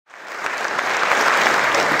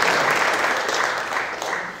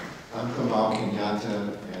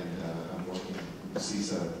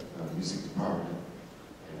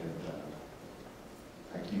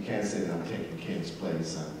Kenn's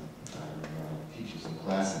place on teachers and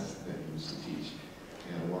classes that he used to teach.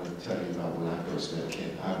 And I want to tell you about when I first met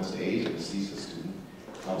Kenn. I was the age of a CSSSA student.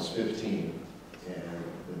 I was 15, and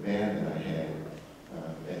the band that I had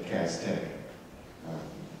at Cass Tech,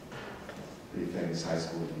 pretty famous high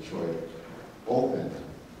school in Detroit, opened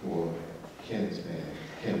for Kenn's band,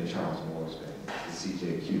 Kenn and Charles Moore's band, the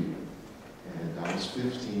CJQ. And I was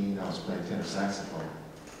 15, I was playing tenor saxophone,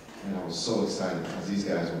 and I was so excited because these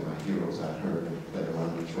guys were my heroes. I heard them play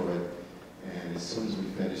around Detroit, and as soon as we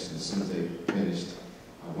finished, as soon as they finished,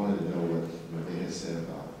 I wanted to know what they had said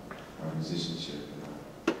about our musicianship and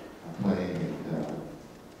our playing. And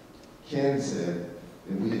Kenn said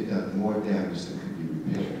that we had done more damage than could be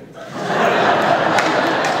repaired.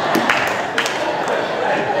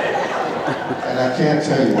 And I can't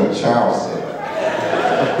tell you what Charles said.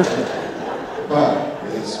 But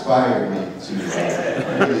it inspired me to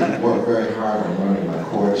really work very hard on learning my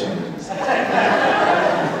chord changes.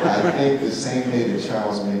 I think the same day that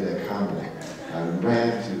Charles made that comment, I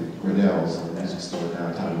ran to Grinnell's, a music store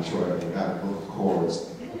downtown Detroit, and got a book of chords,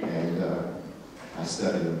 and I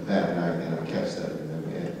studied them that night, and I kept studying them.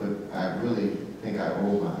 But I really think I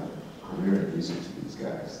owe my career in music to these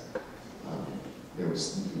guys. It was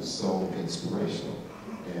so inspirational.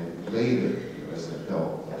 And later, as an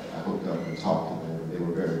adult, I hooked up and talked to them, and they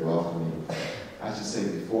were very welcoming. I should say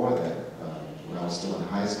before that, when I was still in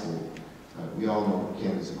high school, we all know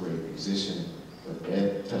Kenn is a great musician, but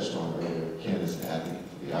Ed touched on earlier, Kenn is an advocate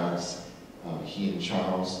for the arts. He and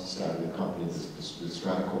Charles started a company, the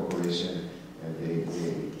Strata Corporation, and they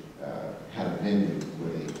had a venue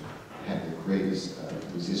where they had the greatest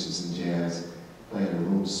musicians in jazz playing in a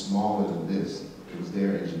room smaller than this. It was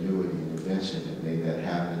their ingenuity and invention that made that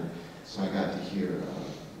happen. So I got to hear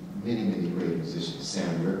many, many great musicians,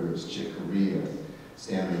 Sam Rivers, Chick Corea,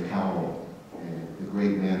 Stanley Cowell, and the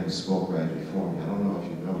great man who spoke right before me. I don't know if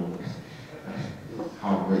you know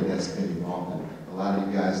how great that's been involved in. A lot of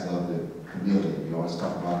you guys love the Chameleon. You always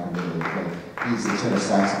talk about Chameleon, but he's the tenor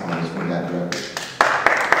saxophonist for that record.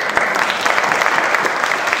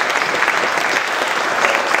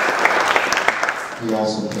 He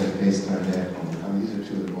also played bass clarinet. These are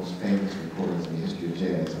two of the most famous recordings in the history of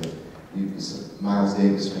jazz. Miles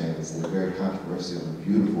Davis fans, they're very controversial and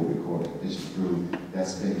beautiful recording. Bishop Drew,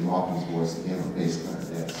 that's Benny Maupin's voice again on bass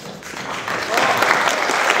clarinet.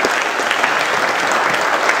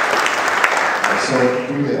 So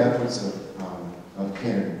through the efforts of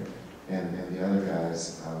Kenn and the other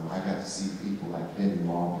guys, I got to see people like Benny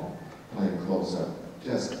Maupin playing close up,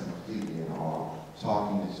 just completely in awe.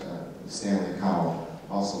 Talking to Stanley Cowell,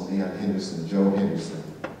 also Leon Henderson, Joe Henderson,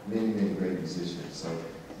 many, many great musicians. So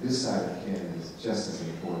this side of Kenn is just as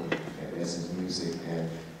important as his music, and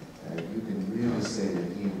you can really say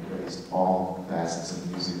that he embraced all facets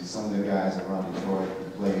of music. Some of the guys around Detroit who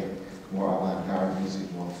played more avant-garde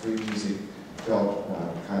music, more free music, felt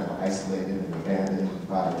kind of isolated and abandoned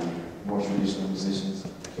by the more traditional musicians.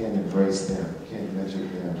 Kenn embraced them, Kenn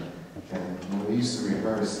mentored them. And when we used to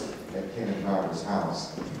rehearse at Kenn and Barbara's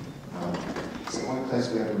house, it's the only place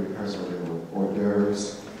we had to rehearse where there were hors d'oeuvres.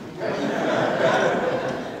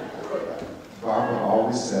 Barbara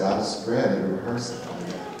always set out a spread at a rehearsal.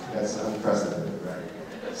 That's unprecedented,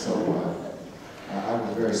 right? So I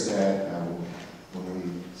was very sad when we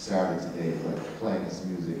started today, but playing his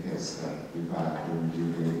music has revived and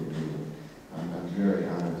rejuvenated me. I'm very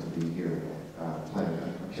honored to be here playing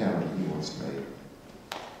a piano that he once played.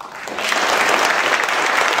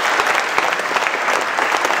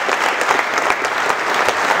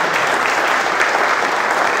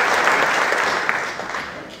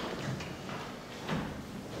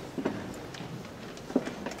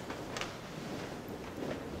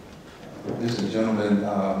 There's a gentleman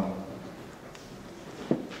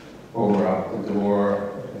over out the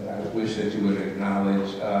door, and I wish that you would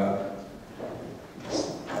acknowledge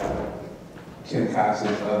Kenn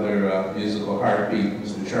Cox's other musical heartbeat,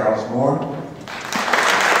 Mr. Charles Moore.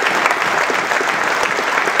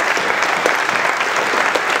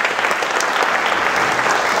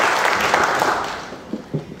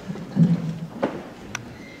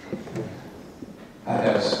 I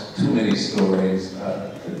have too many stories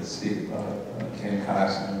to speak about Kenn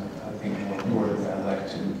Cox, and I think more importantly, I'd like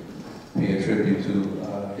to pay a tribute to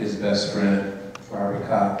his best friend, Barbara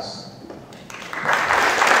Cox.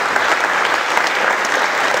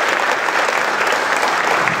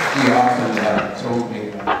 He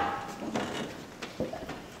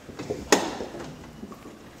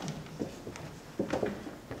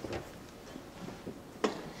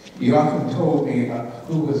often told me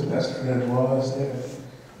who his best friend was.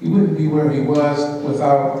 He wouldn't be where he was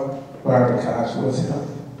without Barbara Cox with him.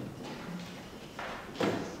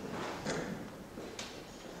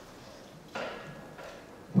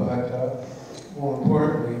 but more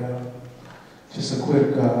importantly, just a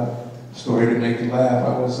quick story to make you laugh.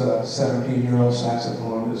 I was a 17-year-old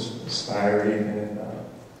saxophonist, aspiring, and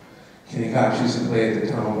Kenn Cox used to play at the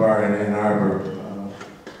town bar in Ann Arbor,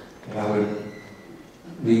 and I would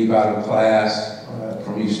leave out of class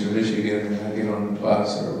from Eastern Michigan, and I'd get on the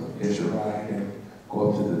bus or hitch a ride and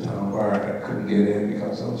go up to the town bar. I couldn't get in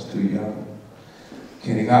because I was too young.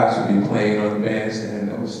 Kenn Cox would be playing on the bandstand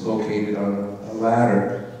that was located on a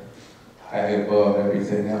ladder high above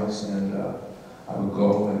everything else, and I would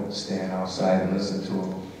go and stand outside and listen to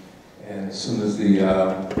him. And as soon as the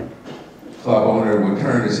club owner would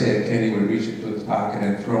turn his head, Kenny would reach into his pocket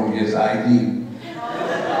and throw me his ID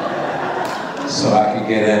so I could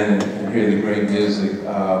get in and hear the great music.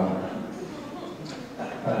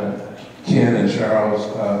 Ken and Charles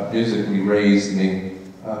musically raised me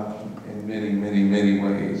in many, many, many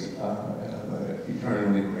ways, and I'm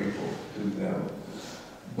eternally grateful to them.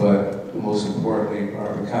 But most importantly,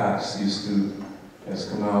 Barbara Cox used to, as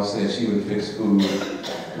Kamal said, she would fix food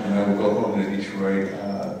when I would go home to Detroit.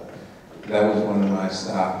 That was one of my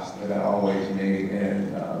stops that I always made,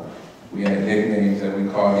 and we had nicknames that we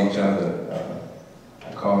called each other.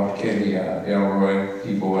 I called Kenny Elroy,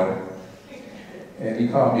 keyboard, and he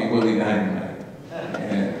called me Willie Dynamite.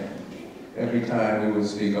 And every time we would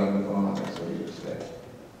speak on the phone, that's what he would say,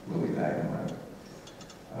 Willie Dynamite.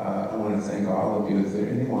 I want to thank all of you. Is there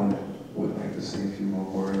anyone that would like to say a few more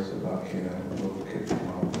words about Kenn? We'll kick them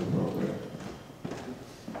off the program.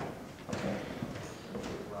 Okay.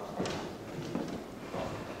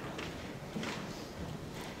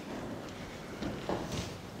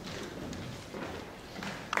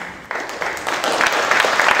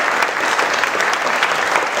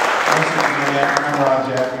 I'm Rob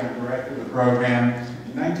Jaffe, I'm the director of the program.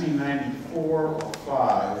 In 1994 or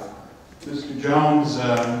 5, Mr. Jones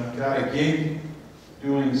got a gig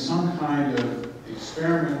doing some kind of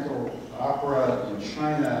experimental opera in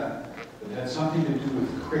China that had something to do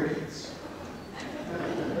with crickets.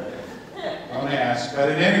 Don't ask, but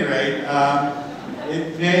at any rate,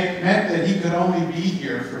 it meant that he could only be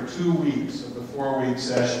here for 2 weeks of the 4-week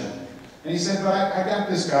session. And he said, but I got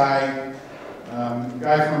this guy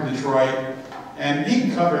from Detroit, and he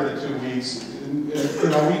can cover the 2 weeks. You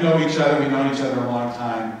know, we know each other, we've known each other a long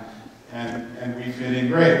time, and we fit in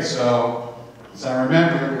great. So, as I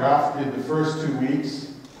remember, Ralph did the first 2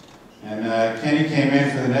 weeks, and Kenny came in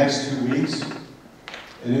for the next 2 weeks.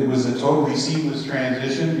 And it was a totally seamless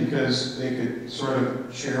transition because they could sort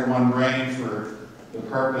of share one brain for the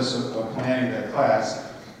purpose of planning that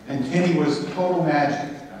class. And Kenny was total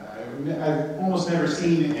magic. I've almost never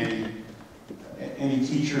seen any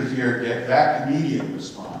teacher here get that immediate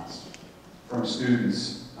response from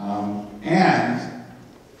students and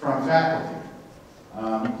from faculty.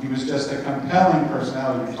 He was just a compelling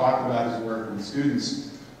personality. We talked about his work with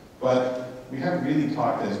students, but we haven't really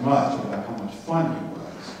talked as much about how much fun he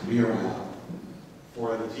was to be around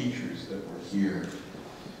for the teachers that were here.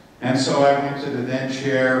 And so I went to the then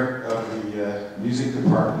chair of the music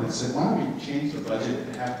department and said, why don't we change the budget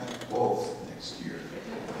and have both next year?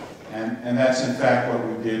 And that's in fact what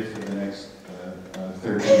we did for the next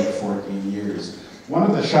 13 or 14 years. One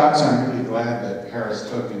of the shots I'm really glad that Harris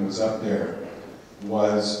took and was up there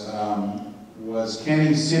was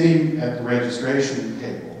Kenny sitting at the registration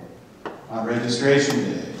table on registration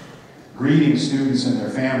day, greeting students and their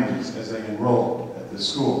families as they enrolled at the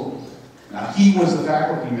school. Now, he was the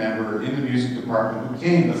faculty member in the music department who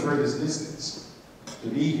came the furthest distance to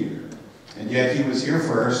be here. And yet he was here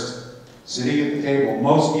first, sitting at the table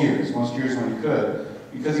most years when he could,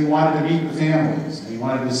 because he wanted to meet the families, and he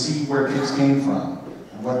wanted to see where kids came from,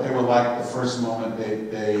 and what they were like the first moment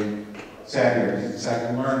they sat here. Because I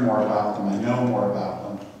can learn more about them, I know more about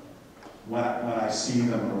them when I see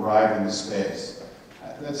them arrive in the space.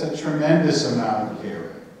 That's a tremendous amount of caring.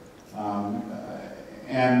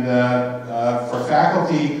 For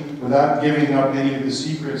faculty, without giving up any of the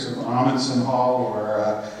secrets of Amundsen Hall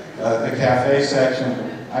or the cafe section,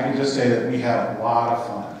 I can just say that we had a lot of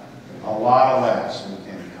fun, a lot of laughs with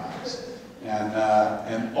Kenn Cox.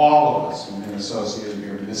 And all of us who've been associated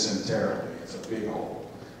here miss him terribly. It's a big hole,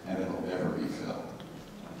 and it'll never be filled.